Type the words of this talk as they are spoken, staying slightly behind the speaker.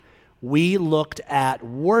we looked at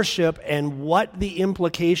worship and what the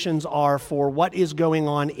implications are for what is going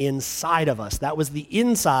on inside of us. That was the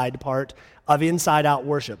inside part of Inside Out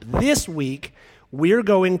Worship. This week, we're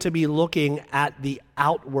going to be looking at the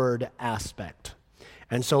outward aspect.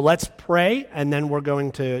 And so let's pray, and then we're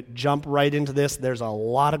going to jump right into this. There's a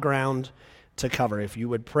lot of ground to cover. If you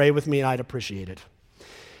would pray with me, I'd appreciate it.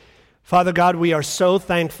 Father God, we are so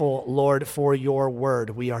thankful, Lord, for your word.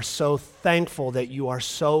 We are so thankful that you are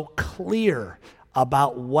so clear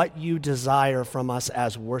about what you desire from us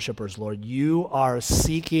as worshipers, Lord. You are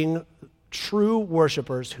seeking true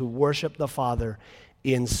worshipers who worship the Father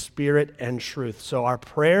in spirit and truth. So our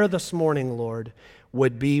prayer this morning, Lord,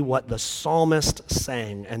 would be what the psalmist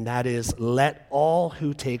sang, and that is, let all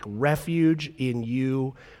who take refuge in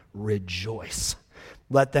you rejoice.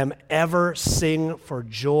 Let them ever sing for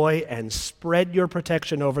joy and spread your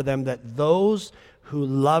protection over them, that those who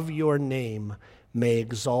love your name may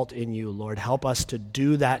exalt in you, Lord. Help us to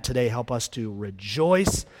do that today. Help us to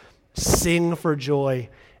rejoice, sing for joy,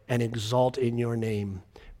 and exalt in your name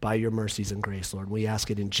by your mercies and grace, Lord. We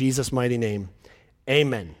ask it in Jesus' mighty name.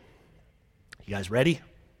 Amen. You guys ready?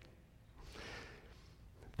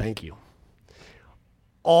 Thank you.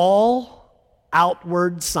 All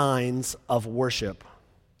outward signs of worship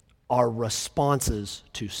are responses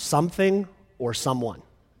to something or someone.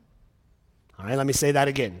 All right, let me say that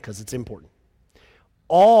again because it's important.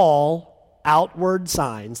 All outward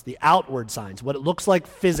signs, the outward signs, what it looks like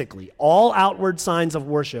physically, all outward signs of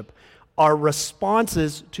worship are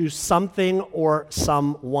responses to something or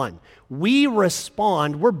someone. We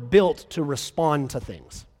respond, we're built to respond to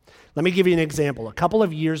things. Let me give you an example. A couple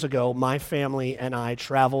of years ago, my family and I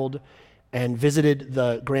traveled and visited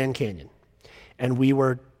the Grand Canyon. And we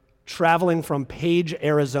were traveling from Page,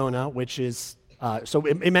 Arizona, which is, so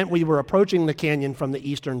it meant we were approaching the canyon from the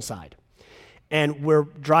eastern side. And we're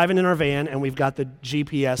driving in our van, and we've got the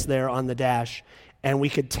GPS there on the dash, and we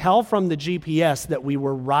could tell from the GPS that we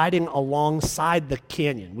were riding alongside the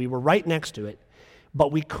canyon. We were right next to it,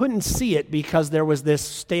 but we couldn't see it because there was this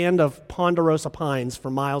stand of ponderosa pines for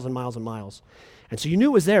miles and miles and miles. And so you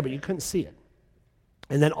knew it was there, but you couldn't see it.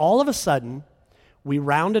 And then all of a sudden, we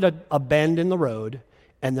rounded a bend in the road,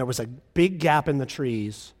 and there was a big gap in the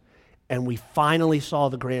trees, and we finally saw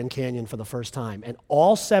the Grand Canyon for the first time. And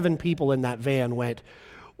all 7 people in that van went,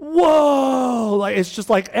 whoa! Like, it's just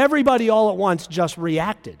like everybody all at once just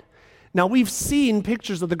reacted. Now, we've seen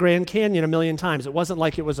pictures of the Grand Canyon a million times. It wasn't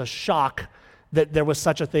like it was a shock that there was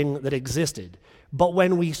such a thing that existed. But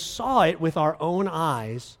when we saw it with our own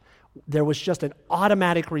eyes, there was just an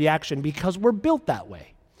automatic reaction because we're built that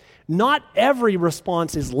way. Not every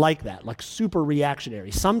response is like that, like super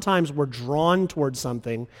reactionary. Sometimes we're drawn towards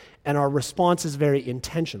something and our response is very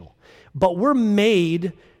intentional. But we're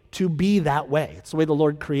made to be that way. It's the way the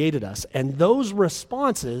Lord created us. And those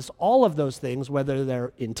responses, all of those things, whether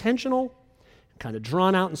they're intentional, kind of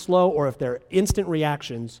drawn out and slow, or if they're instant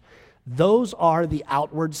reactions, those are the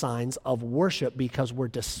outward signs of worship because we're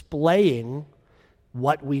displaying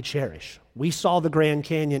what we cherish. We saw the Grand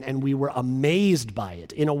Canyon and we were amazed by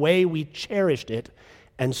it. In a way, we cherished it,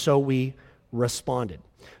 and so we responded.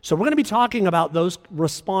 So we're going to be talking about those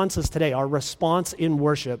responses today, our response in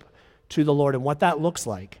worship to the Lord and what that looks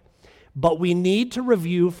like. But we need to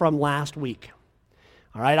review from last week.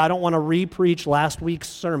 All right, I don't want to re-preach last week's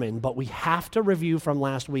sermon, but we have to review from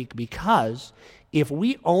last week because if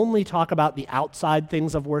we only talk about the outside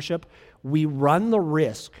things of worship, we run the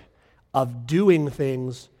risk of doing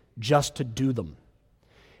things just to do them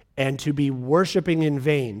and to be worshiping in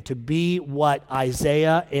vain, to be what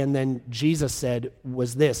Isaiah and then Jesus said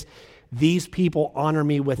was this: these people honor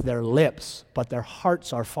me with their lips, but their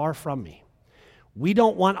hearts are far from me. We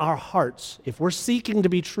don't want our hearts, if we're seeking to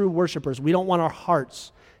be true worshipers, we don't want our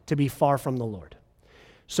hearts to be far from the Lord.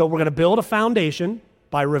 So we're going to build a foundation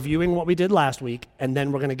by reviewing what we did last week, and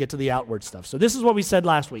then we're going to get to the outward stuff. So this is what we said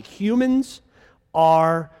last week. Humans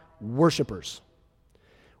are worshipers.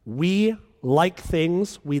 We like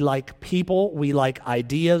things, we like people, we like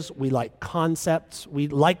ideas, we like concepts, we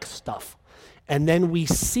like stuff. And then we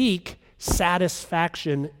seek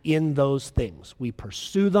satisfaction in those things. We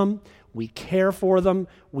pursue them, we care for them,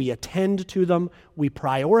 we attend to them, we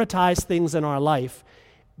prioritize things in our life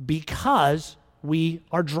because we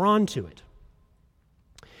are drawn to it.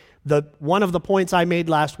 One of the points I made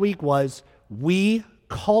last week was we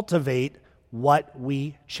cultivate what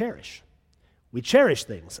we cherish. We cherish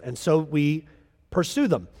things, and so we pursue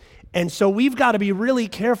them. And so we've got to be really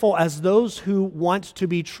careful as those who want to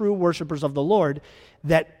be true worshipers of the Lord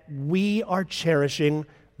that we are cherishing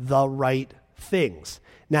the right things.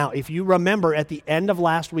 Now, if you remember at the end of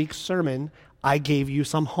last week's sermon, I gave you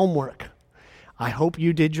some homework. I hope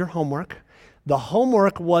you did your homework. The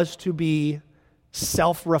homework was to be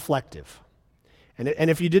self-reflective.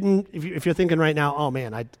 And if you didn't, if you're thinking right now, oh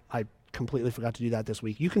man, I completely forgot to do that this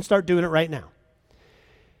week, you can start doing it right now.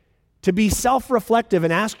 To be self-reflective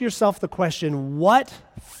and ask yourself the question, what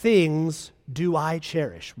things do I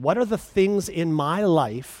cherish? What are the things in my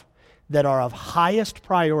life that are of highest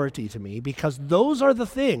priority to me? Because those are the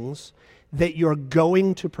things that you're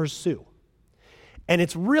going to pursue. And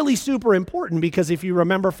it's really super important because if you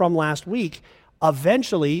remember from last week,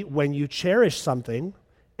 eventually when you cherish something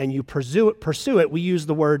and you pursue it, we use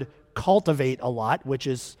the word cultivate a lot, which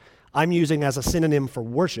is I'm using as a synonym for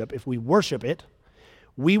worship. If we worship it,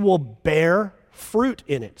 we will bear fruit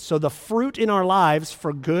in it. So the fruit in our lives,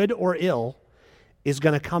 for good or ill, is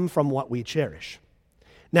going to come from what we cherish.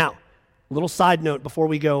 Now, a little side note before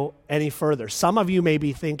we go any further. Some of you may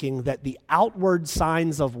be thinking that the outward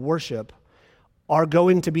signs of worship are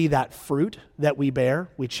going to be that fruit that we bear.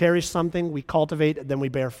 We cherish something, we cultivate, then we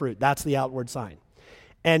bear fruit. That's the outward sign.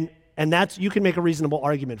 And that's, you can make a reasonable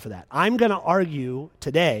argument for that. I'm going to argue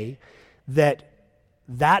today that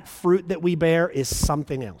fruit that we bear is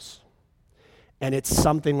something else. And it's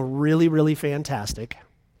something really, really fantastic.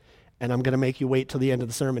 And I'm going to make you wait till the end of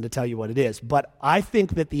the sermon to tell you what it is. But I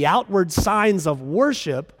think that the outward signs of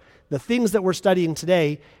worship, the things that we're studying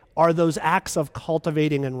today, are those acts of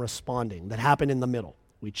cultivating and responding that happen in the middle.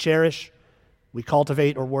 We cherish, we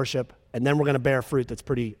cultivate or worship, and then we're going to bear fruit that's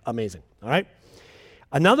pretty amazing. All right?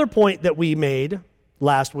 Another point that we made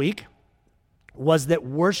last week was that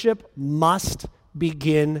worship must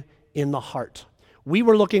begin in the heart. We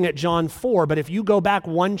were looking at John 4, but if you go back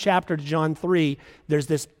one chapter to John 3, there's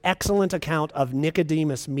this excellent account of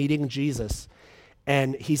Nicodemus meeting Jesus,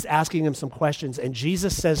 and he's asking him some questions, and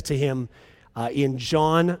Jesus says to him in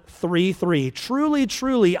John 3:3, "Truly,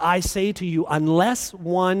 truly, I say to you, unless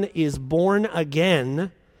one is born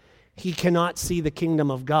again, he cannot see the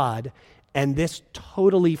kingdom of God." And this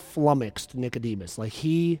totally flummoxed Nicodemus. Like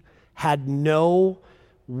he had no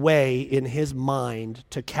way in his mind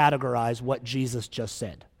to categorize what Jesus just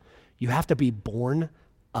said. You have to be born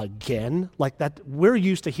again? Like that, we're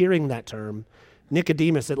used to hearing that term.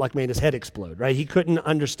 Nicodemus, it like made his head explode, right? He couldn't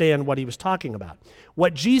understand what he was talking about.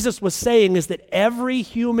 What Jesus was saying is that every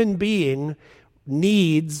human being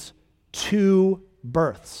needs two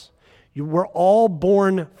births. You were all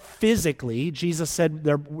born physically. Jesus said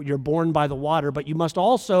you're born by the water, but you must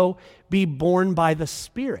also be born by the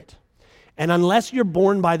Spirit. And unless you're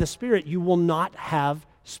born by the Spirit, you will not have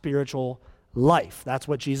spiritual life. That's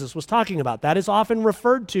what Jesus was talking about. That is often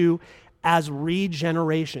referred to as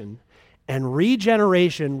regeneration. And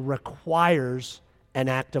regeneration requires an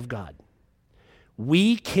act of God.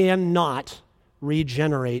 We cannot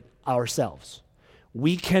regenerate ourselves.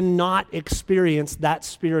 We cannot experience that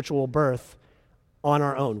spiritual birth on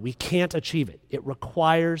our own. We can't achieve it. It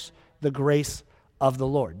requires the grace of the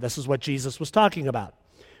Lord. This is what Jesus was talking about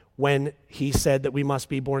when he said that we must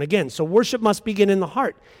be born again. So worship must begin in the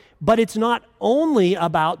heart. But it's not only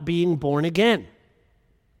about being born again.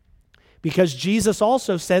 Because Jesus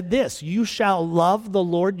also said this, "You shall love the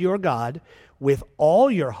Lord your God with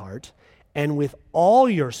all your heart and with all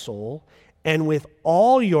your soul and with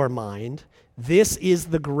all your mind. This is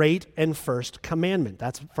the great and first commandment."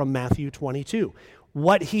 That's from Matthew 22.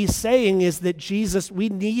 What he's saying is that Jesus, we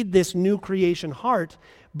need this new creation heart,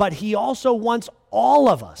 but he also wants all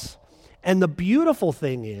of us. And the beautiful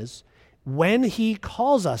thing is, when he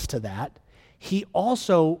calls us to that, he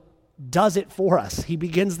also does it for us. He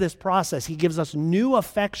begins this process. He gives us new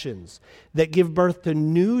affections that give birth to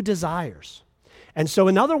new desires. And so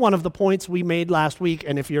another one of the points we made last week,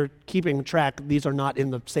 and if you're keeping track, these are not in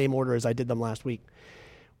the same order as I did them last week.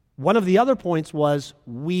 One of the other points was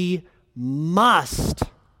we must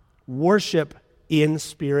worship in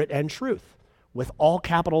spirit and truth, with all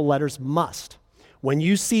capital letters, must. When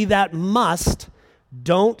you see that must,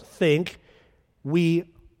 don't think we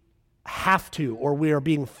have to or we are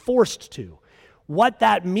being forced to. What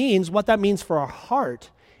that means for our heart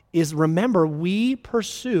is, remember, we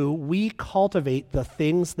cultivate the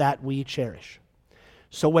things that we cherish.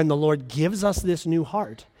 So when the Lord gives us this new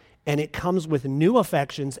heart and it comes with new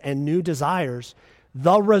affections and new desires,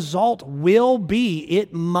 the result will be,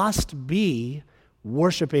 it must be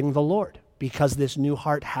worshiping the Lord, because this new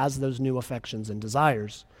heart has those new affections and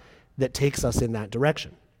desires that takes us in that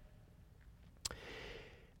direction.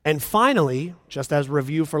 And finally, just as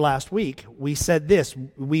review for last week, we said this: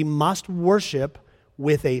 we must worship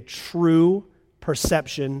with a true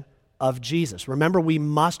perception of Jesus. Remember, we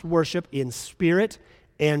must worship in spirit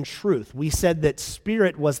and truth. We said that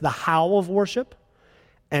spirit was the how of worship,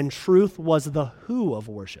 and truth was the who of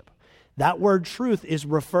worship. That word truth is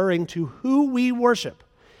referring to who we worship.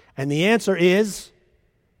 And the answer is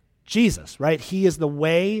Jesus, right? He is the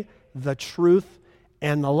way, the truth,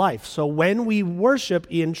 and the life. So when we worship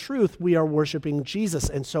in truth, we are worshiping Jesus.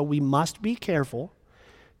 And so we must be careful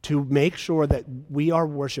to make sure that we are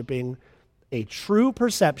worshiping a true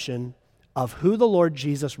perception of who the Lord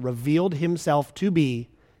Jesus revealed himself to be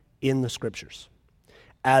in the Scriptures.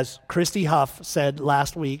 As Christy Huff said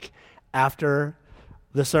last week after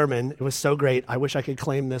the sermon, it was so great. I wish I could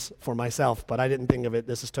claim this for myself, but I didn't think of it.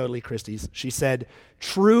 This is totally Christy's. She said,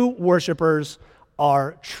 true worshipers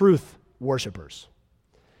are truth worshipers.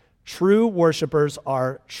 True worshipers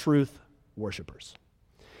are truth worshipers.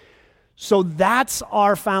 So that's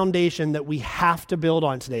our foundation that we have to build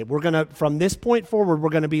on today. From this point forward, we're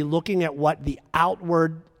going to be looking at what the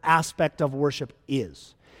outward aspect of worship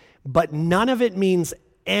is. But none of it means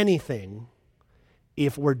anything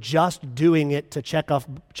if we're just doing it to check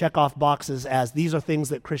off boxes as these are things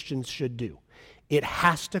that Christians should do. It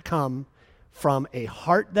has to come from a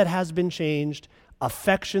heart that has been changed,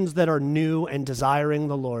 affections that are new and desiring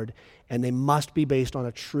the Lord, and they must be based on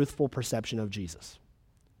a truthful perception of Jesus.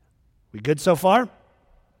 We good so far?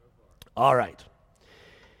 All right.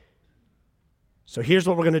 So here's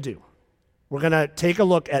what we're going to do. We're going to take a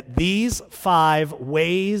look at these 5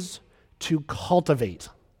 ways to cultivate.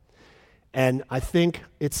 And I think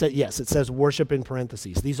it says worship in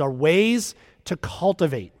parentheses. These are ways to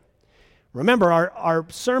cultivate. Remember, our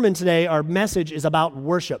sermon today, our message is about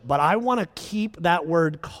worship, but I want to keep that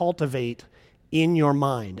word cultivate in your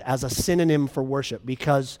mind as a synonym for worship,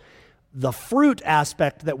 because the fruit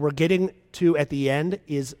aspect that we're getting to at the end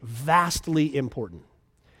is vastly important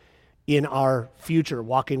in our future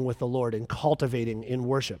walking with the Lord and cultivating in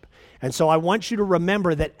worship. And so I want you to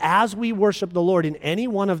remember that as we worship the Lord in any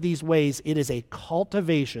one of these ways, it is a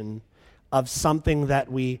cultivation of something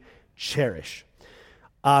that we cherish.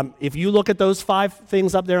 If you look at those 5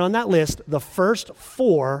 things up there on that list, the first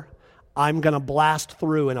 4 I'm going to blast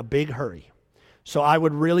through in a big hurry. So I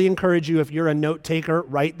would really encourage you, if you're a note taker,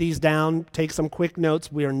 write these down, take some quick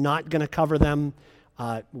notes. We are not going to cover them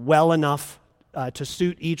well enough to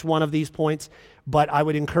suit each one of these points, but I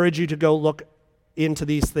would encourage you to go look into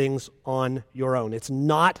these things on your own. It's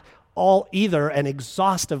not all either an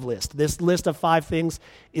exhaustive list. This list of 5 things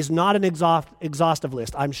is not an exhaustive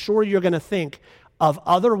list. I'm sure you're going to think of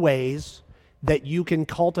other ways that you can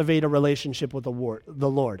cultivate a relationship with the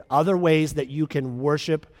Lord, other ways that you can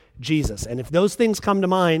worship Jesus. And if those things come to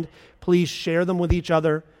mind, please share them with each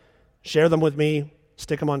other, share them with me,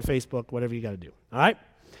 stick them on Facebook, whatever you got to do. All right?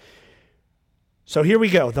 So here we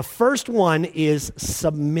go. The first one is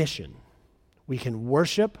submission. We can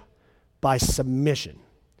worship by submission,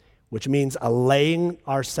 which means a laying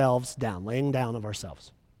down of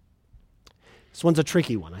ourselves. This one's a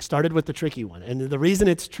tricky one. I started with the tricky one. And the reason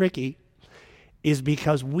it's tricky is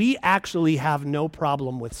because we actually have no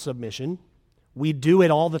problem with submission. We do it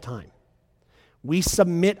all the time. We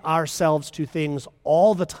submit ourselves to things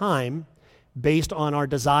all the time based on our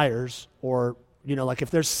desires, or, like if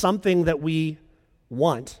there's something that we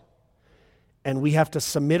want and we have to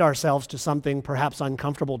submit ourselves to something perhaps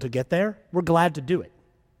uncomfortable to get there, we're glad to do it.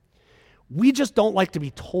 We just don't like to be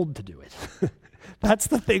told to do it. That's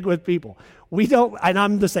the thing with people. We don't, and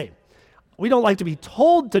I'm the same. We don't like to be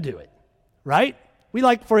told to do it, right? We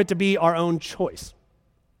like for it to be our own choice.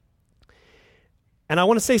 And I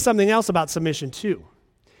want to say something else about submission too.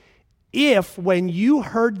 If when you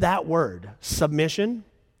heard that word, submission,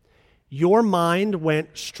 your mind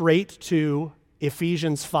went straight to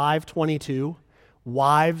Ephesians 5:22,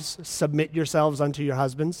 wives, submit yourselves unto your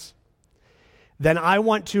husbands, then I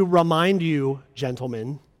want to remind you,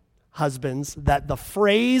 gentlemen, husbands, that the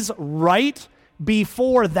phrase right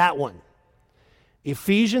before that one,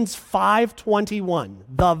 Ephesians 5:21,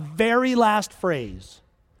 the very last phrase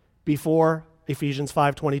before Ephesians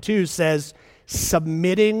 5:22 says,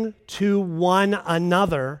 submitting to one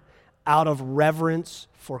another out of reverence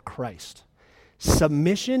for Christ.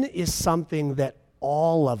 Submission is something that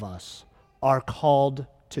all of us are called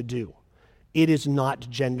to do. It is not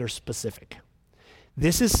gender specific.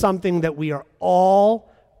 This is something that we are all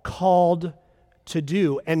called to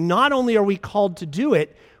do. And not only are we called to do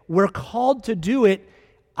it, we're called to do it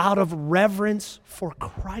out of reverence for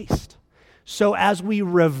Christ. So as we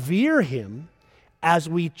revere him, as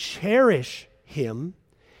we cherish him,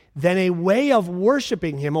 then a way of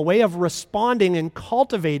worshiping him, a way of responding and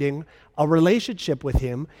cultivating a relationship with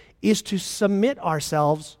him is to submit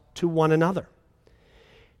ourselves to one another.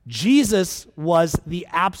 Jesus was the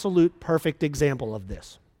absolute perfect example of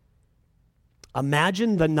this.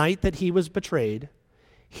 Imagine the night that he was betrayed.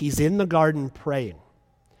 He's in the garden praying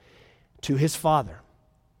to his Father.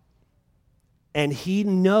 And he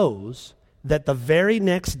knows that the very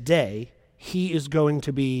next day, he is going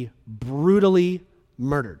to be brutally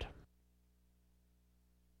murdered.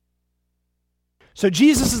 So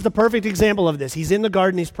Jesus is the perfect example of this. He's in the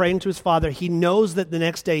garden, he's praying to his Father. He knows that the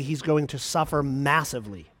next day he's going to suffer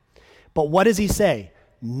massively. But what does he say?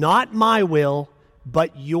 Not my will,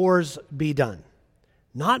 but yours be done.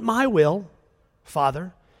 Not my will,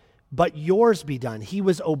 Father, but yours be done. He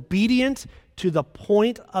was obedient to the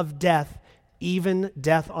point of death, even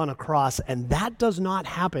death on a cross. And that does not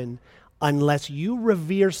happen unless you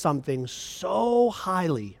revere something so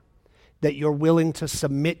highly that you're willing to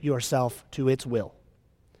submit yourself to its will,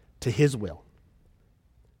 to his will.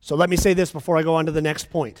 So let me say this before I go on to the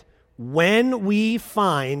next point. When we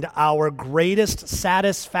find our greatest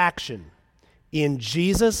satisfaction in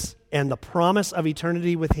Jesus and the promise of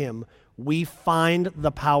eternity with him, we find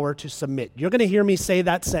the power to submit. You're going to hear me say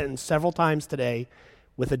that sentence several times today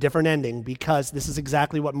with a different ending, because this is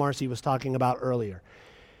exactly what Marcy was talking about earlier.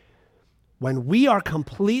 When we are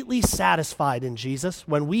completely satisfied in Jesus,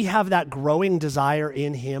 when we have that growing desire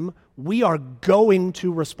in him, we are going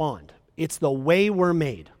to respond. It's the way we're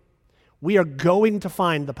made. We are going to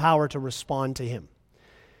find the power to respond to him.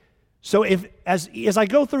 So as I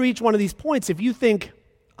go through each one of these points, if you think,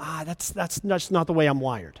 that's not the way I'm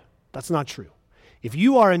wired, that's not true. If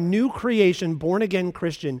you are a new creation, born-again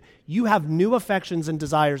Christian, you have new affections and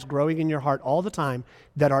desires growing in your heart all the time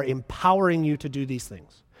that are empowering you to do these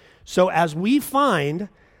things. So as we find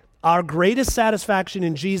our greatest satisfaction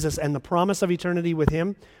in Jesus and the promise of eternity with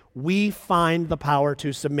him, we find the power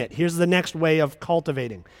to submit. Here's the next way of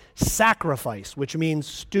cultivating. Sacrifice, which means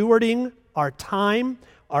stewarding our time,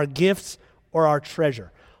 our gifts, or our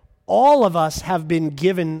treasure. All of us have been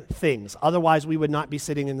given things. Otherwise, we would not be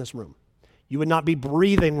sitting in this room. You would not be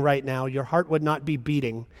breathing right now. Your heart would not be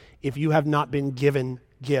beating if you have not been given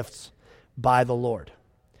gifts by the Lord.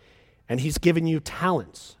 And he's given you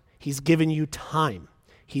talents. He's given you time.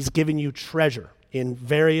 He's given you treasure in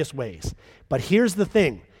various ways. But here's the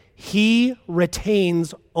thing. He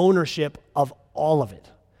retains ownership of all of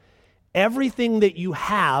it. Everything that you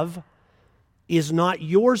have is not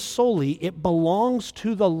yours solely. It belongs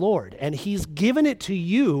to the Lord. And he's given it to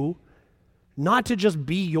you not to just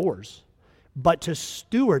be yours, but to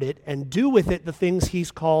steward it and do with it the things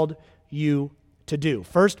he's called you to do.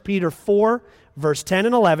 1 Peter 4, verse 10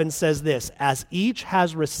 and 11 says this, as each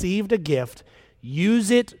has received a gift,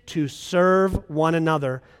 use it to serve one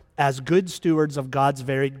another as good stewards of God's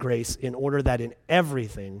varied grace, in order that in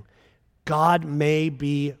everything God may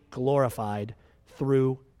be glorified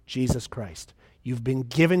through Jesus Christ. You've been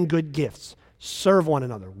given good gifts. Serve one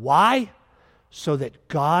another. Why? So that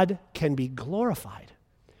God can be glorified.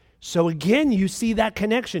 So again, you see that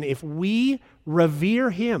connection. If we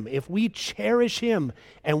revere him, if we cherish him,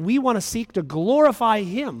 and we want to seek to glorify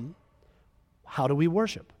him, how do we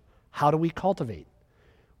worship? How do we cultivate?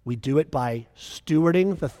 We do it by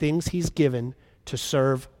stewarding the things he's given to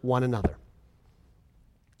serve one another.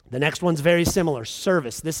 The next one's very similar,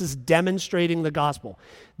 service. This is demonstrating the gospel.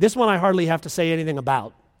 This one I hardly have to say anything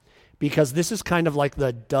about, because this is kind of like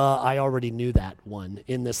the I already knew that one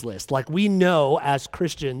in this list. Like, we know as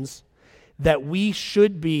Christians that we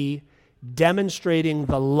should be demonstrating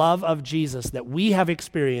the love of Jesus that we have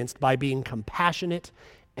experienced by being compassionate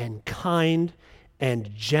and kind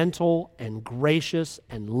and gentle and gracious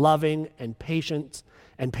and loving and patient.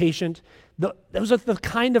 Those are the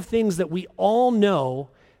kind of things that we all know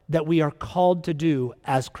that we are called to do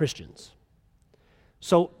as Christians.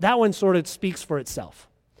 So that one sort of speaks for itself.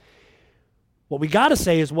 What we got to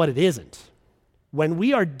say is what it isn't. When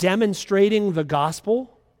we are demonstrating the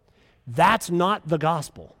gospel, that's not the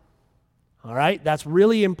gospel. All right? That's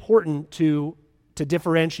really important to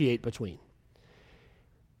differentiate between.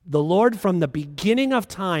 The Lord from the beginning of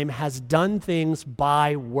time has done things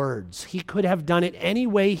by words. He could have done it any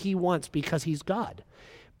way he wants because he's God.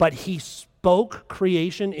 But he spoke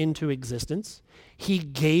creation into existence. He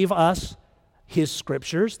gave us his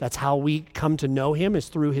scriptures. That's how we come to know him, is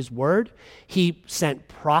through his word. He sent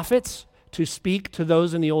prophets to speak to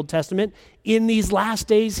those in the Old Testament. In these last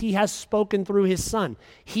days, he has spoken through his Son.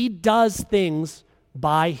 He does things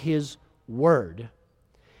by his word.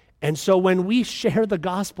 And so when we share the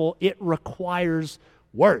gospel, it requires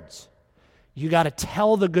words. You got to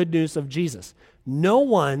tell the good news of Jesus. No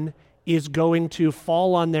one is going to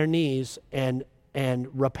fall on their knees and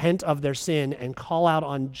repent of their sin and call out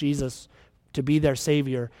on Jesus to be their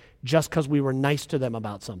Savior just because we were nice to them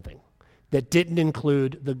about something that didn't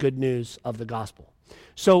include the good news of the gospel.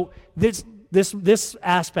 So this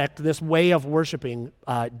aspect, this way of worshiping,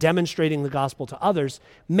 demonstrating the gospel to others,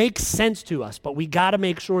 makes sense to us, but we got to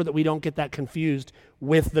make sure that we don't get that confused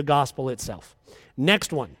with the gospel itself.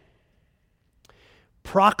 Next one.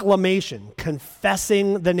 Proclamation,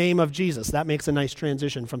 confessing the name of Jesus. That makes a nice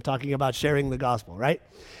transition from talking about sharing the gospel, right?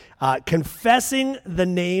 Confessing the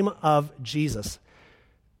name of Jesus.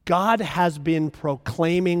 God has been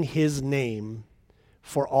proclaiming his name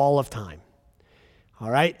for all of time. All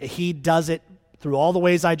right? He does it through all the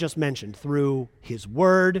ways I just mentioned, through his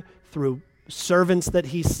word, through servants that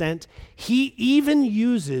he sent. He even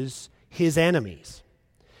uses his enemies.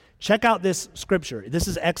 Check out this scripture. This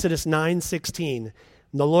is Exodus 9:16.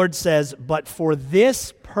 The Lord says, "But for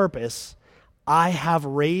this purpose I have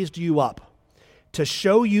raised you up, to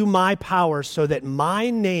show you my power so that my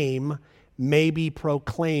name may be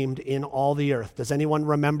proclaimed in all the earth." Does anyone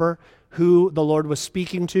remember who the Lord was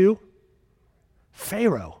speaking to?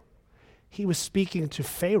 Pharaoh. He was speaking to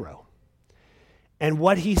Pharaoh. And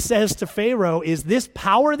what he says to Pharaoh is, this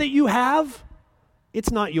power that you have,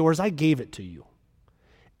 it's not yours. I gave it to you.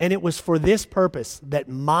 And it was for this purpose, that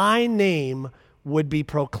my name would be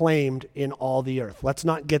proclaimed in all the earth. Let's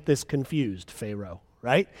not get this confused, Pharaoh,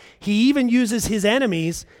 right? He even uses his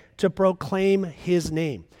enemies to proclaim his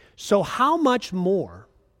name. So how much more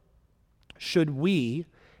should we,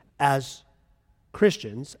 as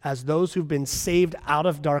Christians, as those who've been saved out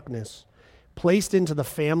of darkness, placed into the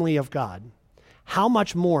family of God, how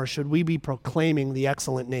much more should we be proclaiming the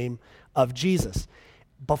excellent name of Jesus?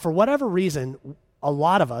 But for whatever reason, a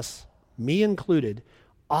lot of us, me included,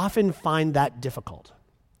 often find that difficult.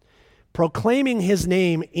 Proclaiming his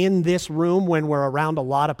name in this room when we're around a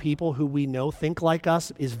lot of people who we know think like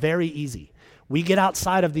us is very easy. We get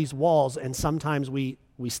outside of these walls and sometimes we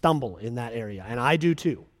stumble in that area, and I do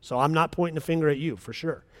too. So I'm not pointing a finger at you, for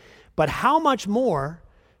sure. But how much more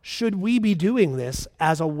should we be doing this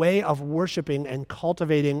as a way of worshiping and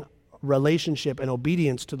cultivating relationship and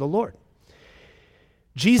obedience to the Lord?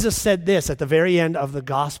 Jesus said this at the very end of the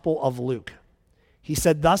Gospel of Luke. He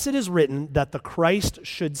said, "Thus it is written that the Christ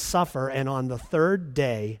should suffer and on the third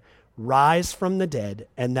day rise from the dead,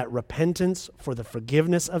 and that repentance for the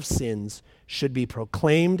forgiveness of sins should be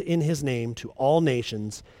proclaimed in his name to all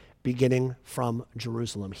nations, beginning from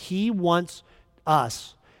Jerusalem." He wants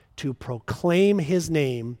us to proclaim his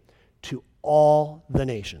name to all the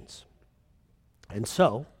nations. And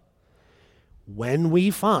so, when we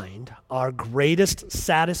find our greatest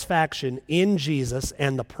satisfaction in Jesus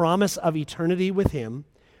and the promise of eternity with him,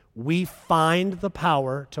 we find the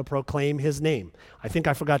power to proclaim his name. I think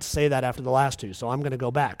I forgot to say that after the last two, so I'm going to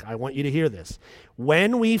go back. I want you to hear this.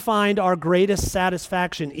 When we find our greatest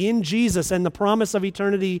satisfaction in Jesus and the promise of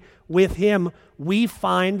eternity with him, we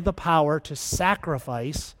find the power to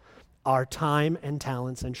sacrifice our time and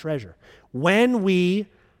talents and treasure. When we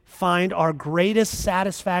find our greatest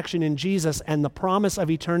satisfaction in Jesus and the promise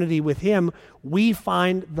of eternity with him, we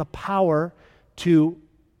find the power to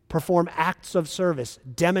perform acts of service,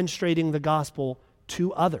 demonstrating the gospel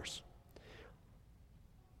to others.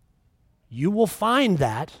 You will find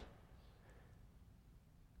that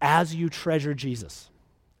as you treasure Jesus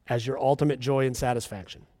as your ultimate joy and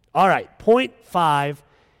satisfaction. All right, point 5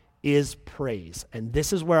 is praise. And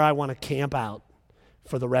this is where I want to camp out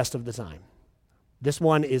for the rest of the time. This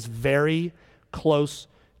one is very close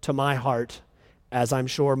to my heart, as I'm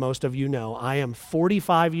sure most of you know. I am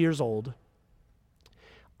 45 years old.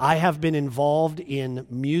 I have been involved in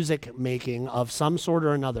music making of some sort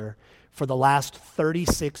or another for the last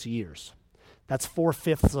 36 years. That's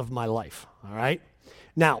 4/5 of my life, all right?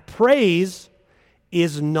 Now, praise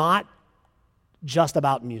is not just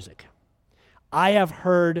about music. I have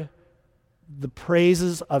heard the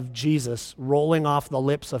praises of Jesus rolling off the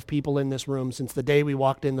lips of people in this room since the day we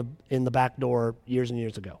walked in the back door years and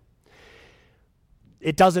years ago.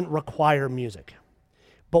 It doesn't require music.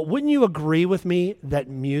 But wouldn't you agree with me that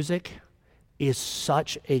music is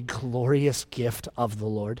such a glorious gift of the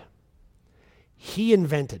Lord? He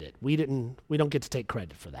invented it. We don't get to take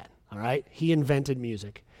credit for that, all right? He invented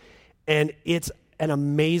music. And it's an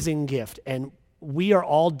amazing gift. And we are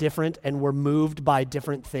all different and we're moved by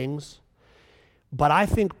different things. But I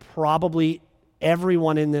think probably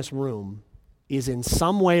everyone in this room is in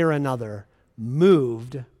some way or another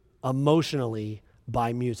moved emotionally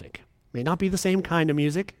by music. May not be the same kind of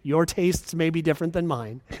music. Your tastes may be different than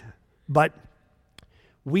mine. But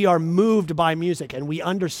we are moved by music, and we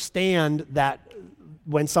understand that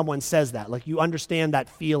when someone says that. Like, you understand that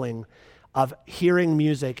feeling of hearing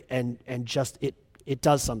music and just it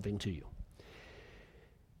does something to you.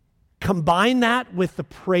 Combine that with the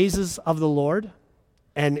praises of the Lord,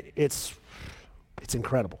 and it's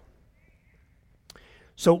incredible.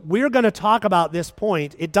 So we're going to talk about this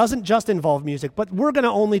point. It doesn't just involve music, but we're going to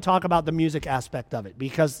only talk about the music aspect of it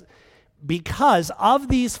because of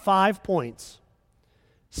these 5 points,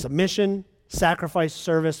 submission, sacrifice,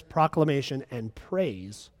 service, proclamation, and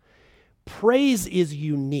praise, praise is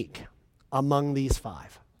unique among these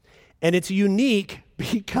 5. And it's unique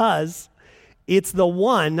because it's the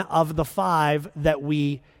one of the 5 that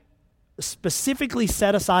we specifically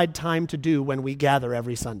set aside time to do when we gather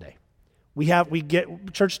every Sunday.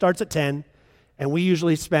 Church starts at 10, and we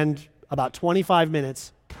usually spend about 25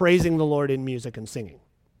 minutes praising the Lord in music and singing.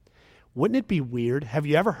 Wouldn't it be weird? Have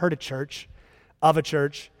you ever heard a church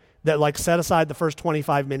that set aside the first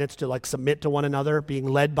 25 minutes to submit to one another, being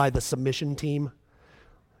led by the submission team?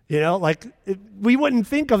 We wouldn't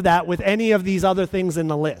think of that with any of these other things in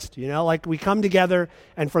the list. We come together,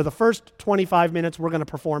 and for the first 25 minutes, we're going to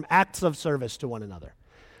perform acts of service to one another.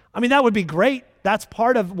 I mean, that would be great. That's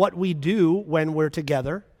part of what we do when we're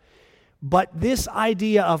together. But this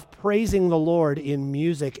idea of praising the Lord in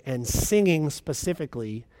music and singing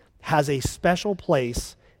specifically has a special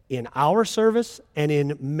place in our service and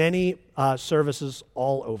in many services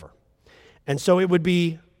all over. And so it would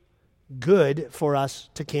be good for us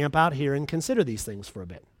to camp out here and consider these things for a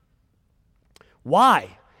bit.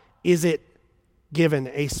 Why is it given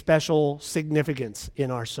a special significance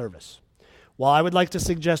in our service? Well, I would like to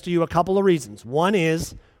suggest to you a couple of reasons. One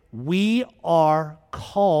is we are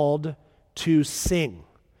called to sing.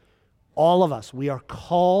 All of us, we are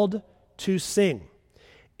called to sing.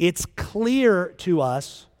 It's clear to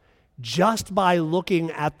us just by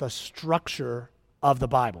looking at the structure of the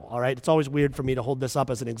Bible, all right? It's always weird for me to hold this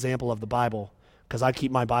up as an example of the Bible because I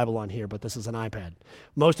keep my Bible on here, but this is an iPad.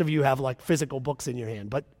 Most of you have physical books in your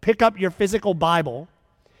hand, but pick up your physical Bible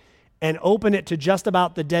and open it to just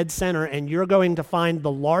about the dead center, and you're going to find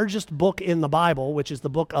the largest book in the Bible, which is the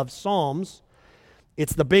book of Psalms.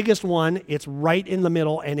 It's the biggest one. It's right in the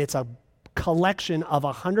middle, and it's a collection of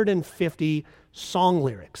 150 song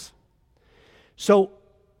lyrics. So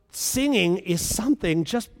singing is something,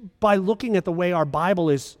 just by looking at the way our Bible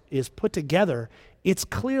is put together, it's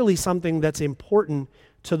clearly something that's important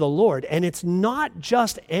to the Lord. And it's not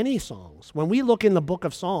just any songs. When we look in the book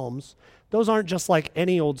of Psalms, those aren't just like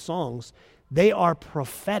any old songs. They are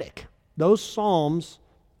prophetic. Those psalms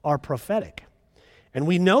are prophetic. And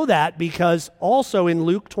we know that because also in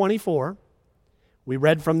Luke 24, we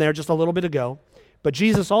read from there just a little bit ago, but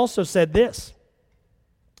Jesus also said this.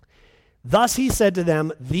 Thus he said to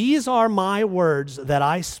them, "These are my words that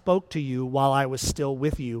I spoke to you while I was still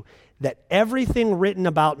with you, that everything written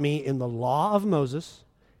about me in the law of Moses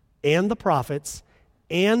and the prophets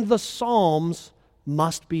and the Psalms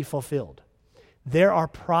must be fulfilled." There are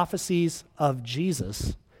prophecies of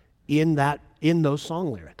Jesus in those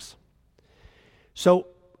song lyrics. So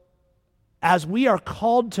as we are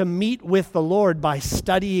called to meet with the Lord by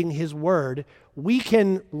studying his word, we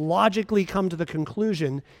can logically come to the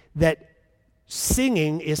conclusion that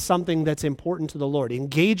singing is something that's important to the Lord.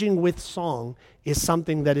 Engaging with song is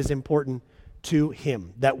something that is important to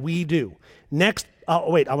him, that we do. Next, I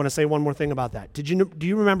want to say one more thing about that. Do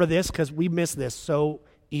you remember this? Because we miss this so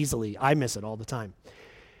easily. I miss it all the time.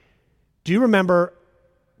 Do you remember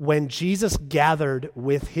when Jesus gathered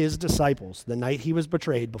with his disciples the night he was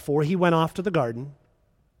betrayed, before he went off to the garden?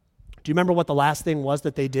 Do you remember what the last thing was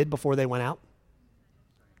that they did before they went out?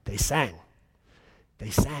 They sang. They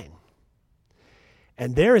sang.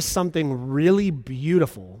 And there is something really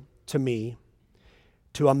beautiful to me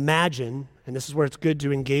to imagine, and this is where it's good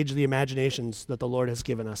to engage the imaginations that the Lord has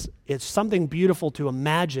given us. It's something beautiful to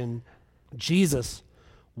imagine Jesus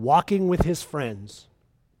walking with his friends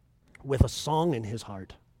with a song in his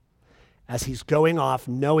heart as he's going off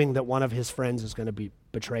knowing that one of his friends is going to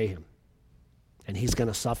betray him and he's going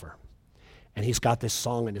to suffer. And he's got this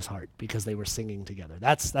song in his heart because they were singing together.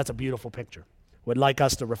 That's a beautiful picture. Would like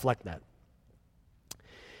us to reflect that.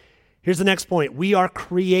 Here's the next point. We are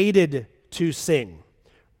created to sing.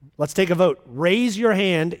 Let's take a vote. Raise your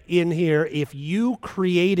hand in here if you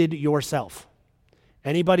created yourself.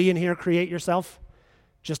 Anybody in here create yourself?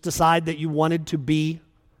 Just decide that you wanted to be,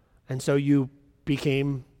 and so you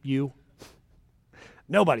became you?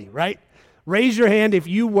 Nobody, right? Raise your hand if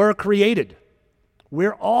you were created.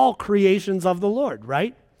 We're all creations of the Lord,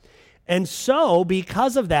 right? And so,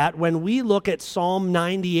 because of that, when we look at Psalm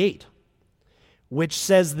 98, which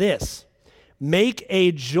says this, "Make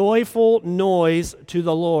a joyful noise to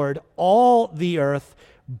the Lord, all the earth.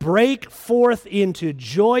 Break forth into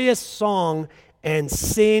joyous song and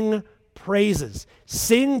sing praises."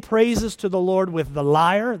 Sing praises to the Lord with the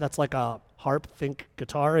lyre. That's like a harp, think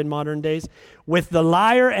guitar in modern days. With the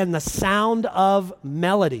lyre and the sound of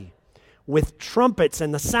melody. with trumpets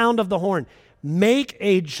and the sound of the horn. Make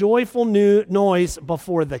a joyful noise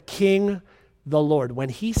before the King, the Lord. When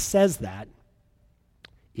he says that,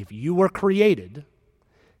 if you were created,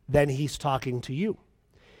 then he's talking to you.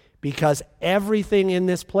 Because everything in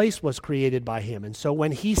this place was created by him. And so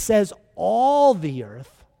when he says all the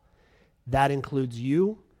earth, that includes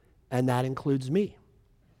you and that includes me.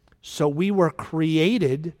 So we were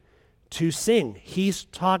created to sing. He's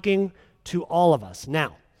talking to all of us.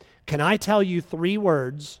 Now, can I tell you 3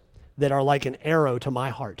 words that are like an arrow to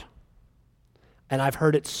my heart? And I've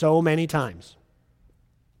heard it so many times.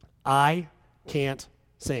 I can't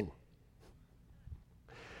sing.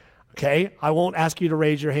 Okay, I won't ask you to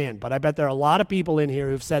raise your hand, but I bet there are a lot of people in here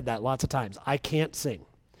who've said that lots of times. I can't sing.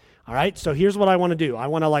 All right, so here's what I want to do. I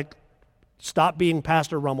want to stop being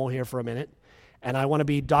Pastor Rummel here for a minute, and I want to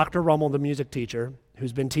be Dr. Rummel, the music teacher,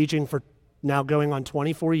 who's been teaching for now going on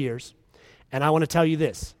 24 years. And I want to tell you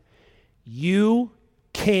this. You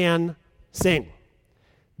can sing.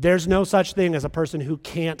 There's no such thing as a person who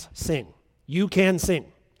can't sing. You can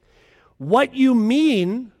sing. What you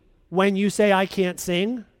mean when you say I can't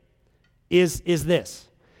sing is this.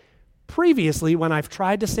 Previously, when I've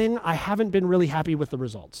tried to sing, I haven't been really happy with the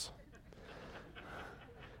results.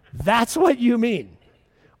 That's what you mean.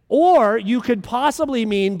 Or you could possibly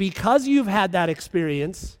mean because you've had that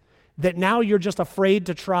experience that now you're just afraid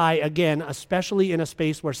to try again, especially in a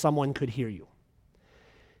space where someone could hear you.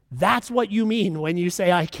 That's what you mean when you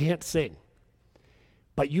say I can't sing.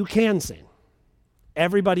 But you can sing.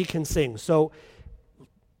 Everybody can sing. So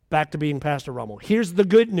back to being Pastor Rummel. Here's the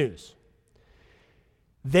good news.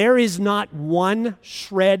 There is not one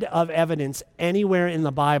shred of evidence anywhere in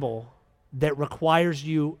the Bible that requires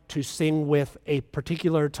you to sing with a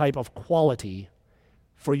particular type of quality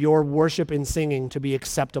for your worship and singing to be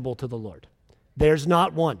acceptable to the Lord. There's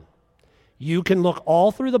not one. You can look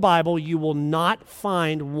all through the Bible. You will not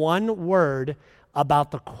find one word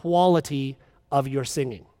about the quality of your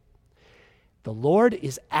singing. The Lord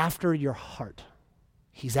is after your heart.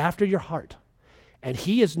 He's after your heart. And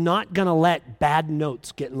he is not going to let bad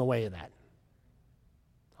notes get in the way of that.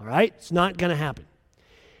 All right? It's not going to happen.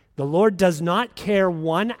 The Lord does not care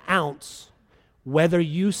 1 ounce whether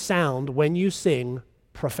you sound, when you sing,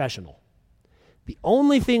 professional. The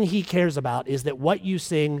only thing he cares about is that what you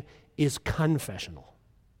sing is confessional.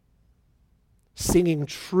 Singing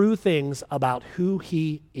true things about who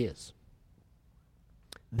he is.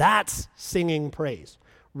 That's singing praise,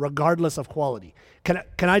 regardless of quality.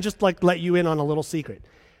 Can I just let you in on a little secret?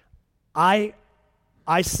 I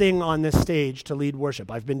sing on this stage to lead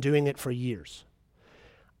worship. I've been doing it for years.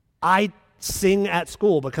 I sing at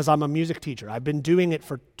school because I'm a music teacher. I've been doing it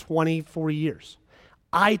for 24 years.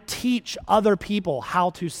 I teach other people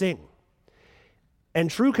how to sing.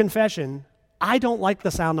 And true confession, I don't like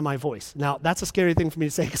the sound of my voice. Now, that's a scary thing for me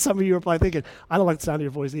to say because some of you are probably thinking, I don't like the sound of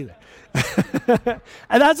your voice either.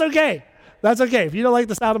 And that's okay. That's okay. If you don't like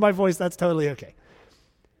the sound of my voice, that's totally okay.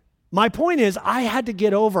 My point is, I had to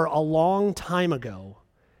get over a long time ago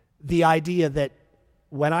the idea that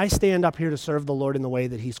when I stand up here to serve the Lord in the way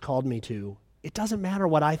that he's called me to, it doesn't matter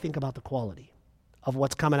what I think about the quality of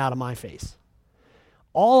what's coming out of my face.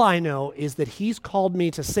 All I know is that he's called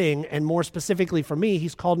me to sing, and more specifically for me,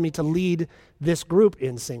 he's called me to lead this group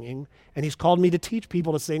in singing, and he's called me to teach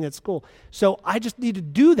people to sing at school. So I just need to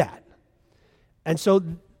do that. And so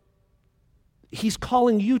he's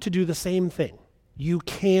calling you to do the same thing. You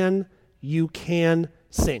can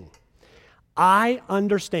sing. I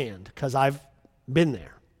understand, because I've been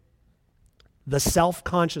there, the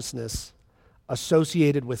self-consciousness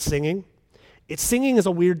associated with singing. Singing is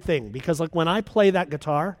a weird thing because when I play that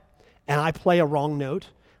guitar and I play a wrong note,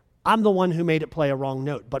 I'm the one who made it play a wrong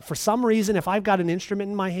note. But for some reason, if I've got an instrument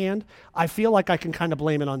in my hand, I feel like I can kind of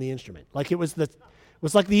blame it on the instrument. Like it was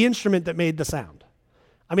like the instrument that made the sound.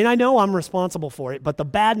 I mean, I know I'm responsible for it, but the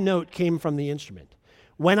bad note came from the instrument.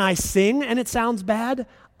 When I sing and it sounds bad,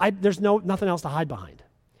 there's nothing else to hide behind.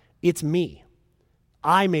 It's me.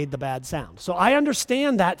 I made the bad sound. So I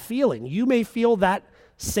understand that feeling. You may feel that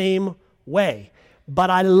same way, but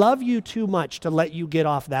I love you too much to let you get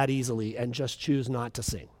off that easily and just choose not to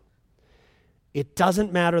sing. It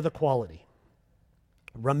doesn't matter the quality.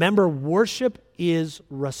 Remember, worship is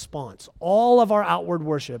response. All of our outward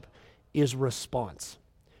worship is response.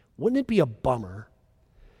 Wouldn't it be a bummer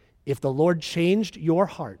if the Lord changed your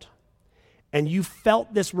heart and you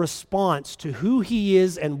felt this response to who he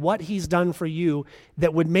is and what he's done for you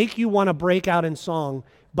that would make you want to break out in song,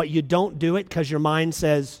 but you don't do it because your mind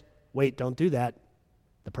says, wait, don't do that.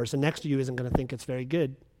 The person next to you isn't going to think it's very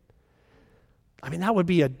good. I mean, that would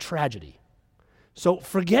be a tragedy. So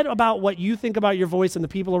forget about what you think about your voice and the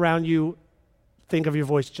people around you think of your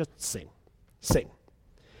voice, just sing. Sing.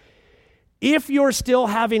 If you're still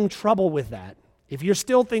having trouble with that, if you're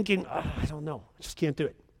still thinking, I don't know, I just can't do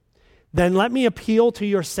it, then let me appeal to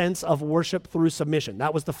your sense of worship through submission.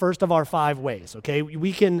 That was the first of our 5 ways, okay?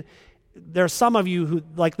 There are some of you who,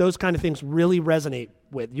 like, those kind of things really resonate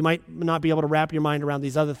with. You might not be able to wrap your mind around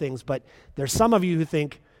these other things, but there's some of you who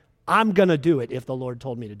think, I'm going to do it if the Lord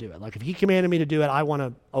told me to do it. Like, if he commanded me to do it, I want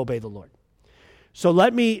to obey the Lord. So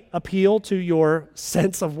let me appeal to your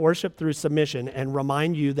sense of worship through submission and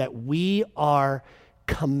remind you that we are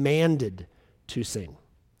commanded to sing.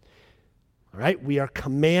 All right? We are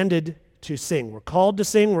commanded to sing. We're called to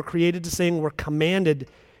sing. We're created to sing. We're commanded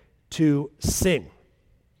to sing.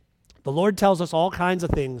 The Lord tells us all kinds of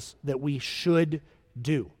things that we should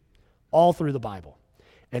do, all through the Bible.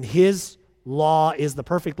 And his law is the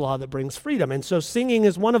perfect law that brings freedom. And so singing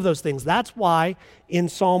is one of those things. That's why in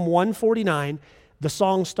Psalm 149, the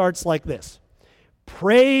song starts like this.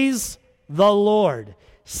 Praise the Lord.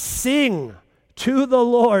 Sing to the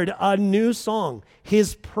Lord a new song,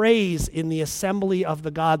 his praise in the assembly of the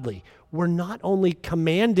godly. We're not only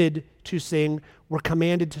commanded to sing, we're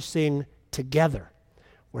commanded to sing together,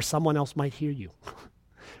 where someone else might hear you.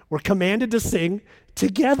 We're commanded to sing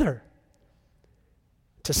together,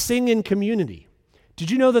 to sing in community. Did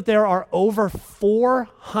you know that there are over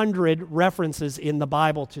 400 references in the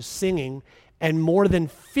Bible to singing, and more than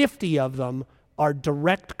 50 of them are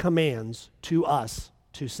direct commands to us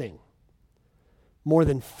to sing? More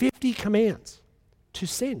than 50 commands to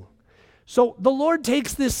sing. So the Lord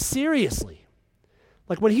takes this seriously.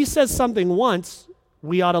 Like, when he says something once,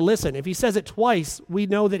 we ought to listen. If he says it twice, we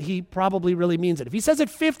know that he probably really means it. If he says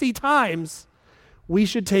it 50 times, we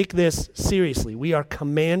should take this seriously. We are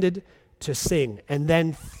commanded to sing. And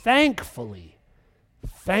then thankfully,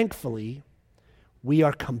 we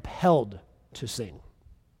are compelled to sing.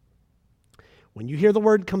 When you hear the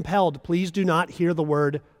word compelled, please do not hear the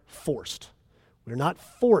word forced. We're not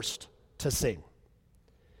forced to sing.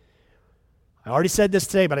 I already said this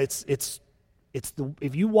today, but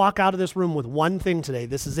if you walk out of this room with one thing today,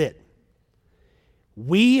 this is it.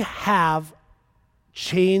 We have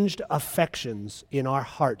changed affections in our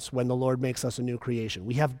hearts when the Lord makes us a new creation.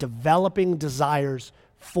 We have developing desires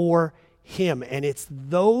for him, and it's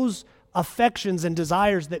those affections and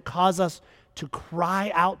desires that cause us to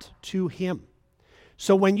cry out to him.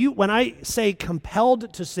 So when I say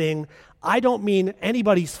compelled to sing, I don't mean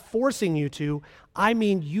anybody's forcing you to. I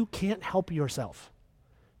mean you can't help yourself.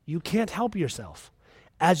 You can't help yourself.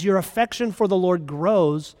 As your affection for the Lord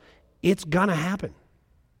grows, it's gonna happen.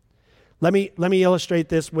 Let me illustrate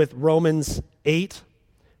this with Romans 8,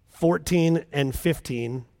 14, and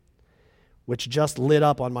 15, which just lit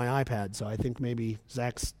up on my iPad, so I think maybe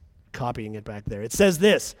Zach's copying it back there. It says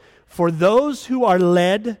this, "For those who are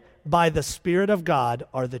led by the Spirit of God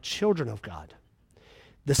are the children of God.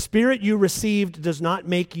 The Spirit you received does not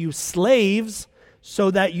make you slaves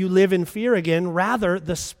so that you live in fear again. Rather,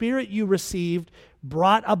 the Spirit you received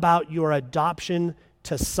brought about your adoption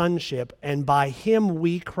to sonship, and by him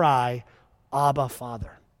we cry, Abba,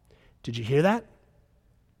 Father." Did you hear that?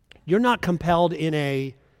 You're not compelled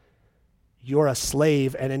you're a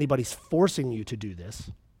slave and anybody's forcing you to do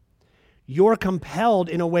this. You're compelled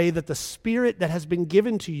in a way that the Spirit that has been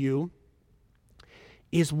given to you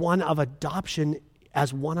is one of adoption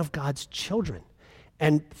as one of God's children.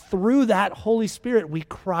 And through that Holy Spirit, we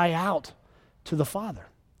cry out to the Father,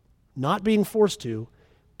 not being forced to,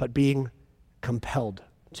 but being compelled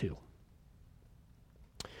to.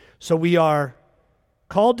 So we are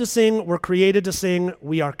called to sing, we're created to sing,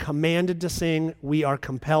 we are commanded to sing, we are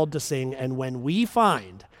compelled to sing, and when we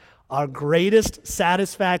find our greatest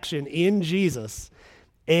satisfaction in Jesus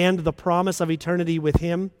and the promise of eternity with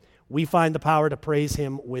him, we find the power to praise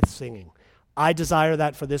him with singing. I desire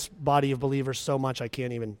that for this body of believers so much I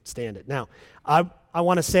can't even stand it. Now, I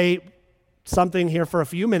want to say something here for a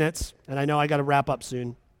few minutes, and I know I got to wrap up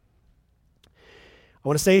soon. I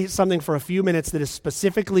want to say something for a few minutes that is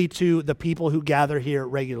specifically to the people who gather here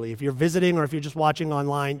regularly. If you're visiting or if you're just watching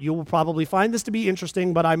online, you will probably find this to be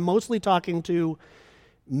interesting, but I'm mostly talking to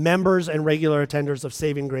members and regular attenders of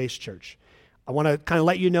Saving Grace Church. I want to kind of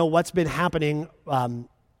let you know what's been happening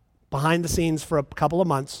behind the scenes for a couple of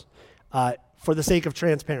months for the sake of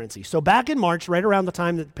transparency. So back in March, right around the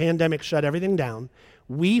time that the pandemic shut everything down,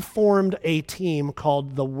 we formed a team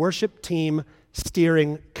called the Worship Team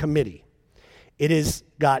Steering Committee. It has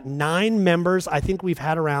got 9 members. I think we've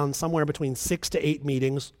had around somewhere between 6 to 8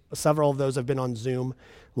 meetings. Several of those have been on Zoom.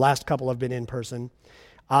 Last couple have been in person.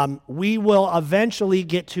 We will eventually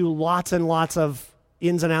get to lots and lots of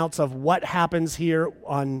ins and outs of what happens here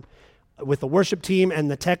on with the worship team and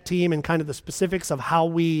the tech team and kind of the specifics of how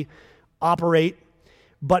we operate.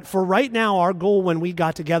 But for right now, our goal when we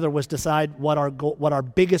got together was decide what our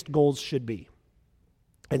biggest goals should be.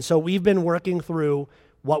 And so we've been working through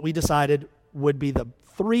what we decided would be the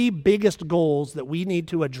 3 biggest goals that we need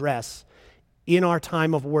to address in our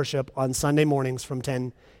time of worship on Sunday mornings from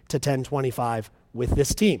 10 to 10:25 with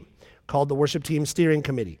this team called the Worship Team Steering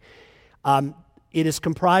Committee. It is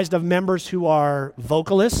comprised of members who are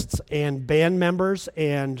vocalists and band members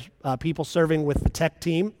and people serving with the tech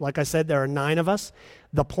team. Like I said, there are 9 of us.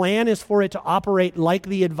 The plan is for it to operate like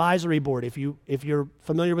the advisory board. If you're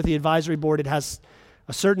familiar with the advisory board, it has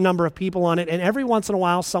a certain number of people on it, and every once in a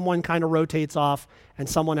while, someone kind of rotates off and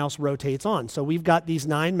someone else rotates on. So we've got these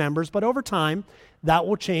 9 members, but over time, that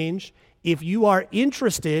will change. If you are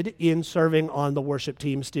interested in serving on the Worship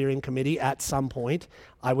Team Steering Committee at some point,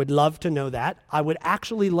 I would love to know that. I would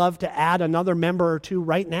actually love to add another member or 2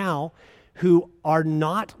 right now who are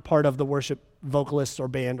not part of the worship vocalists or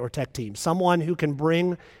band or tech team. Someone who can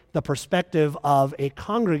bring the perspective of a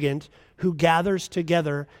congregant who gathers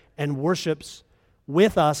together and worships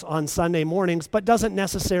with us on Sunday mornings, but doesn't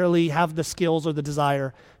necessarily have the skills or the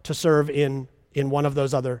desire to serve in one of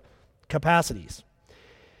those other capacities.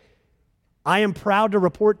 I am proud to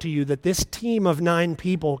report to you that this team of 9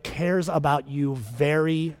 people cares about you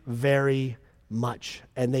very, very much.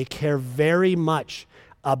 And they care very much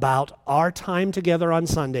about our time together on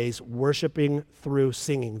Sundays, worshiping through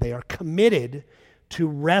singing. They are committed to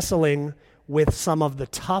wrestling with some of the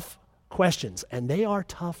tough questions. And they are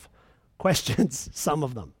tough questions, some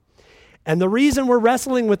of them. And the reason we're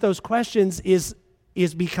wrestling with those questions is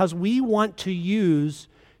because we want to use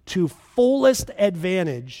to fullest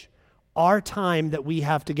advantage our time that we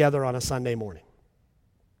have together on a Sunday morning.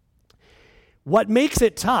 What makes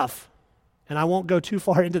it tough, and I won't go too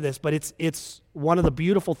far into this, but it's one of the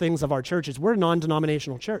beautiful things of our church is we're a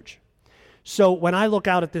non-denominational church. So when I look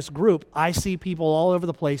out at this group, I see people all over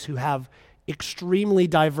the place who have extremely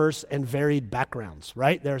diverse and varied backgrounds,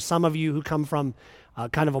 right? There are some of you who come from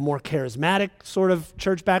kind of a more charismatic sort of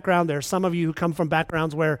church background. There are some of you who come from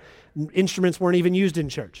backgrounds where instruments weren't even used in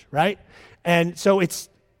church, right? And so it's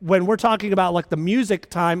when we're talking about like the music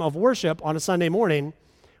time of worship on a Sunday morning,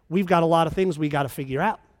 we've got a lot of things we got to figure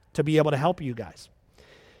out to be able to help you guys.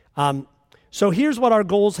 So here's what our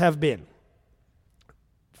goals have been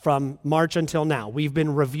from March until now. We've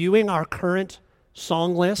been reviewing our current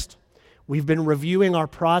song list. We've been reviewing our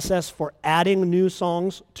process for adding new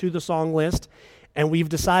songs to the song list, and we've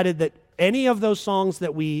decided that any of those songs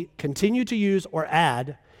that we continue to use or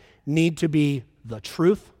add need to be the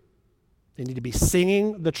truth. They need to be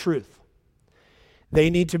singing the truth. They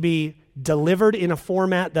need to be delivered in a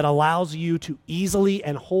format that allows you to easily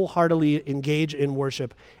and wholeheartedly engage in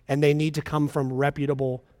worship, and they need to come from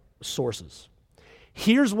reputable sources.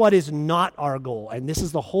 Here's what is not our goal, and this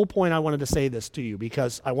is the whole point I wanted to say this to you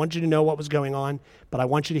because I want you to know what was going on, but I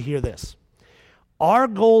want you to hear this. Our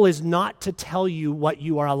goal is not to tell you what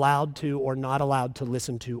you are allowed to or not allowed to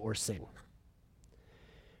listen to or sing.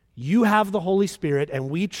 You have the Holy Spirit, and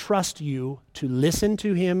we trust you to listen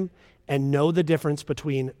to him and know the difference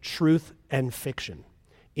between truth and fiction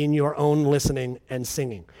in your own listening and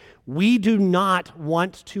singing. We do not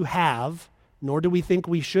want to have, nor do we think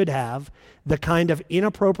we should have, the kind of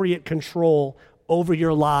inappropriate control over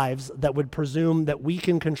your lives that would presume that we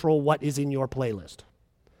can control what is in your playlist.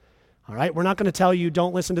 All right? We're not going to tell you,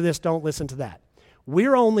 don't listen to this, don't listen to that.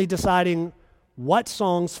 We're only deciding what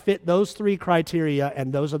songs fit those 3 criteria,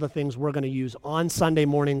 and those are the things we're going to use on Sunday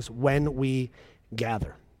mornings when we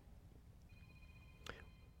gather.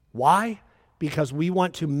 Why? Because we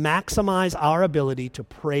want to maximize our ability to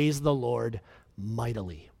praise the Lord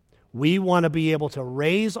mightily. We want to be able to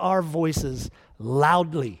raise our voices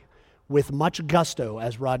loudly with much gusto,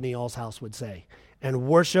 as Rodney Allshouse would say, and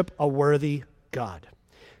worship a worthy God.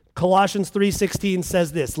 Colossians 3:16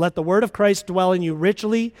 says this, "Let the word of Christ dwell in you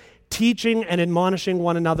richly, teaching and admonishing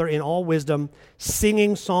one another in all wisdom,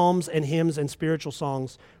 singing psalms and hymns and spiritual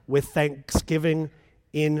songs with thanksgiving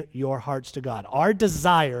in your hearts to God." Our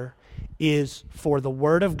desire is for the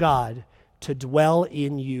word of God to dwell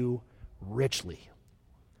in you richly.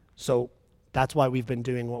 So that's why we've been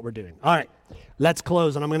doing what we're doing. All right, let's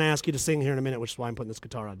close, and I'm going to ask you to sing here in a minute, which is why I'm putting this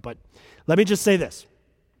guitar on. But let me just say this.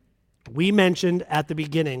 We mentioned at the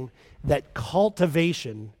beginning that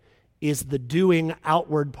cultivation is the doing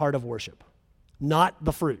outward part of worship, not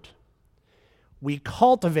the fruit. We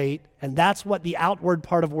cultivate, and that's what the outward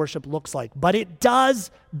part of worship looks like. But it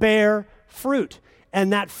does bear fruit,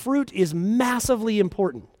 and that fruit is massively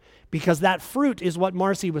important because that fruit is what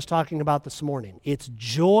Marcy was talking about this morning. It's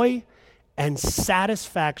joy and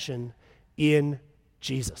satisfaction in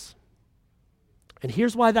Jesus. And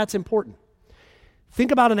here's why that's important.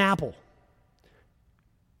 Think about an apple.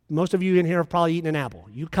 Most of you in here have probably eaten an apple.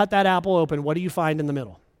 You cut that apple open, what do you find in the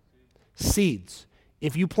middle? Seeds.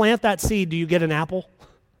 If you plant that seed, do you get an apple?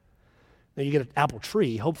 Now you get an apple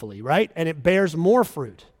tree, hopefully, right? And it bears more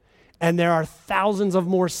fruit. And there are thousands of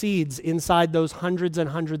more seeds inside those hundreds and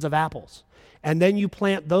hundreds of apples. And then you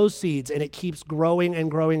plant those seeds and it keeps growing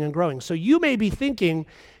and growing and growing. So you may be thinking,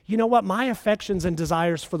 you know what, my affections and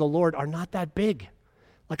desires for the Lord are not that big.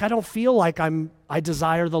 Like I don't feel like I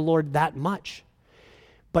desire the Lord that much.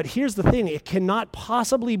 But here's the thing, it cannot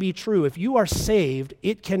possibly be true. If you are saved,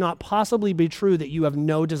 it cannot possibly be true that you have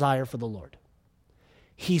no desire for the Lord.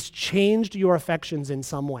 He's changed your affections in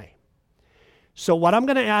some way. So what I'm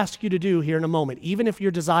going to ask you to do here in a moment, even if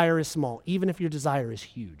your desire is small, even if your desire is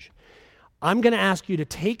huge, I'm going to ask you to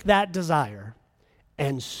take that desire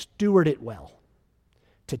and steward it well.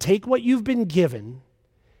 To take what you've been given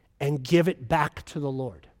and give it back to the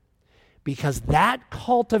Lord. Because that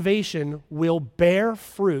cultivation will bear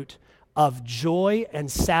fruit of joy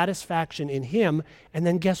and satisfaction in Him. And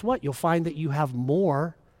then guess what? You'll find that you have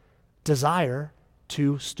more desire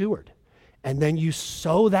to steward. And then you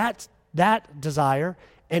sow that desire,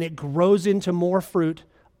 and it grows into more fruit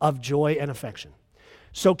of joy and affection.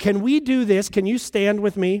 So can we do this? Can you stand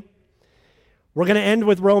with me? We're going to end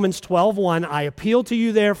with Romans 12:1. I appeal to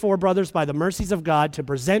you, therefore, brothers, by the mercies of God, to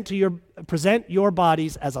present your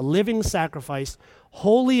bodies as a living sacrifice,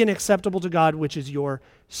 holy and acceptable to God, which is your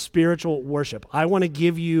spiritual worship. I want to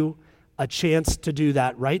give you a chance to do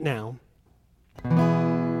that right now.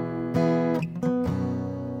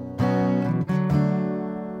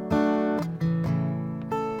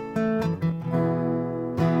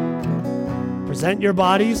 Present your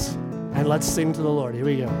bodies, and let's sing to the Lord. Here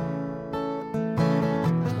we go.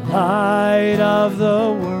 Light of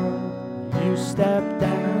the world, you step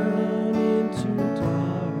down into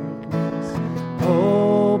darkness.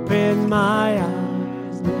 Open my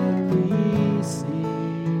eyes, let me see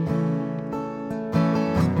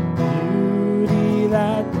beauty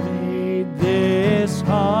that made this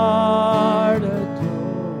heart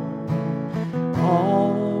adore.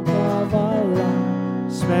 All above our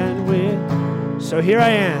lives spent with. So here I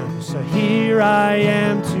am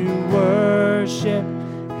to worship.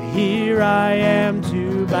 Here I am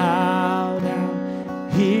to bow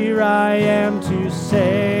down. Here I am to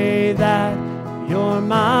say that you're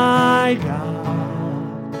my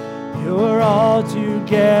God. You're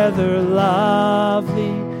altogether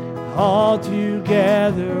lovely,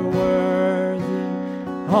 altogether worthy,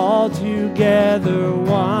 altogether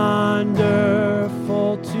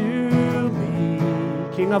wonderful to me.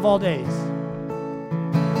 King of all days.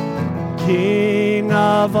 King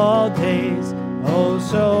of all days. Oh,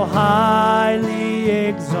 so highly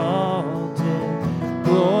exalted,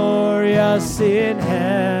 glorious in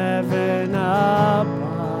heaven above.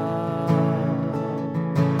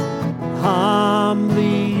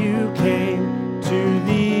 Humbly you came to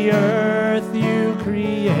the earth you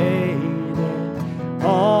created,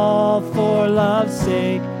 all for love's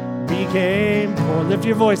sake became poor. Lift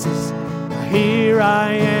your voices. Here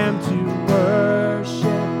I am to worship.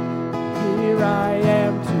 Here I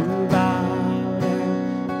am to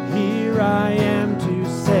I am to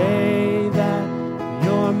say that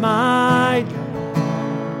you're my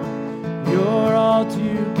God. You're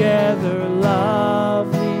altogether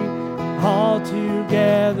lovely,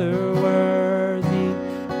 altogether worthy,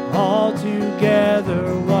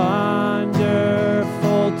 altogether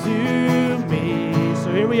wonderful to me.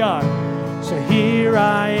 So here we are. So here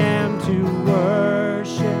I am to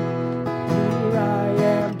worship. Here I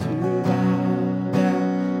am to bow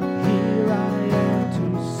down. Here I am to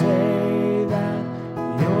say that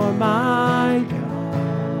you're my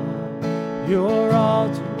God. You're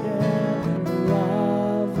altogether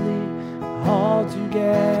lovely,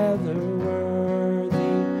 altogether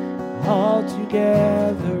worthy,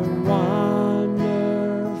 altogether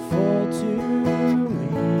wonderful to me.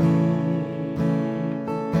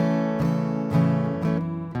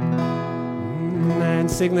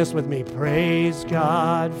 And sing this with me. Praise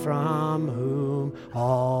God from whom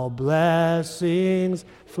all blessings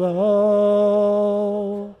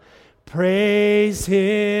flow. Praise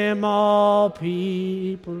Him, all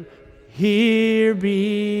people here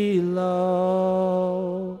below.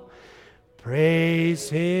 Praise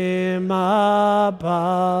Him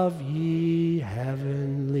above, ye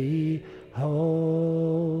heavenly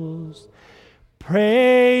hosts.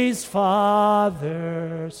 Praise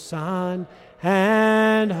Father, Son,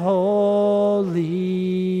 and Holy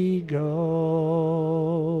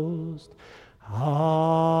Ghost. Amen.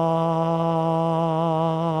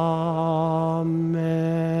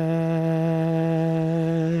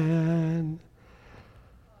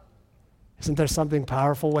 Isn't there something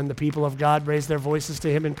powerful when the people of God raise their voices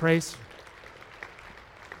to him in praise?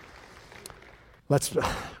 I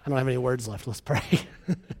don't have any words left. Let's pray.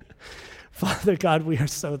 Father God, we are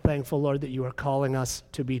so thankful, Lord, that you are calling us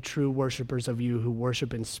to be true worshipers of you who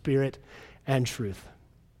worship in spirit and truth.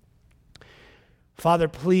 Father,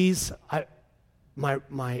 please, my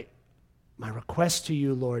request to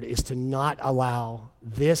you, Lord, is to not allow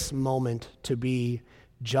this moment to be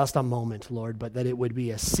just a moment, Lord, but that it would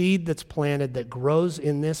be a seed that's planted that grows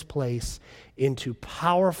in this place into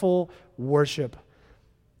powerful worship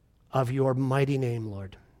of your mighty name,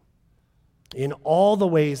 Lord, in all the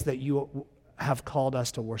ways that you have called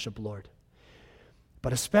us to worship, Lord.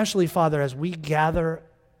 But especially, Father, as we gather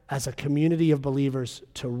as a community of believers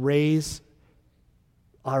to raise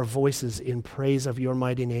our voices in praise of your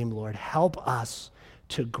mighty name, Lord, help us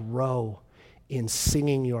to grow in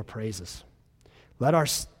singing your praises. Let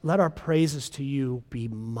our praises to you be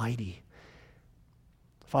mighty.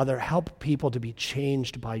 Father, help people to be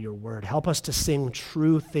changed by your word. Help us to sing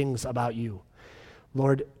true things about you.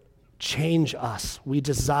 Lord, change us. We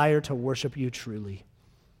desire to worship you truly.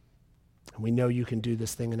 And we know you can do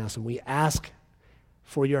this thing in us. And we ask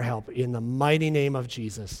for your help in the mighty name of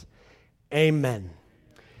Jesus. Amen.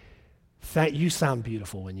 You sound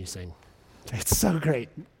beautiful when you sing. It's so great.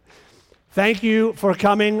 Thank you for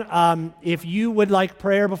coming. If you would like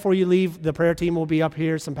prayer before you leave, the prayer team will be up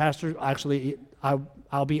here. Some pastors, actually,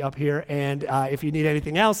 I'll be up here. And if you need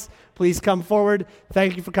anything else, please come forward.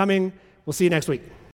 Thank you for coming. We'll see you next week.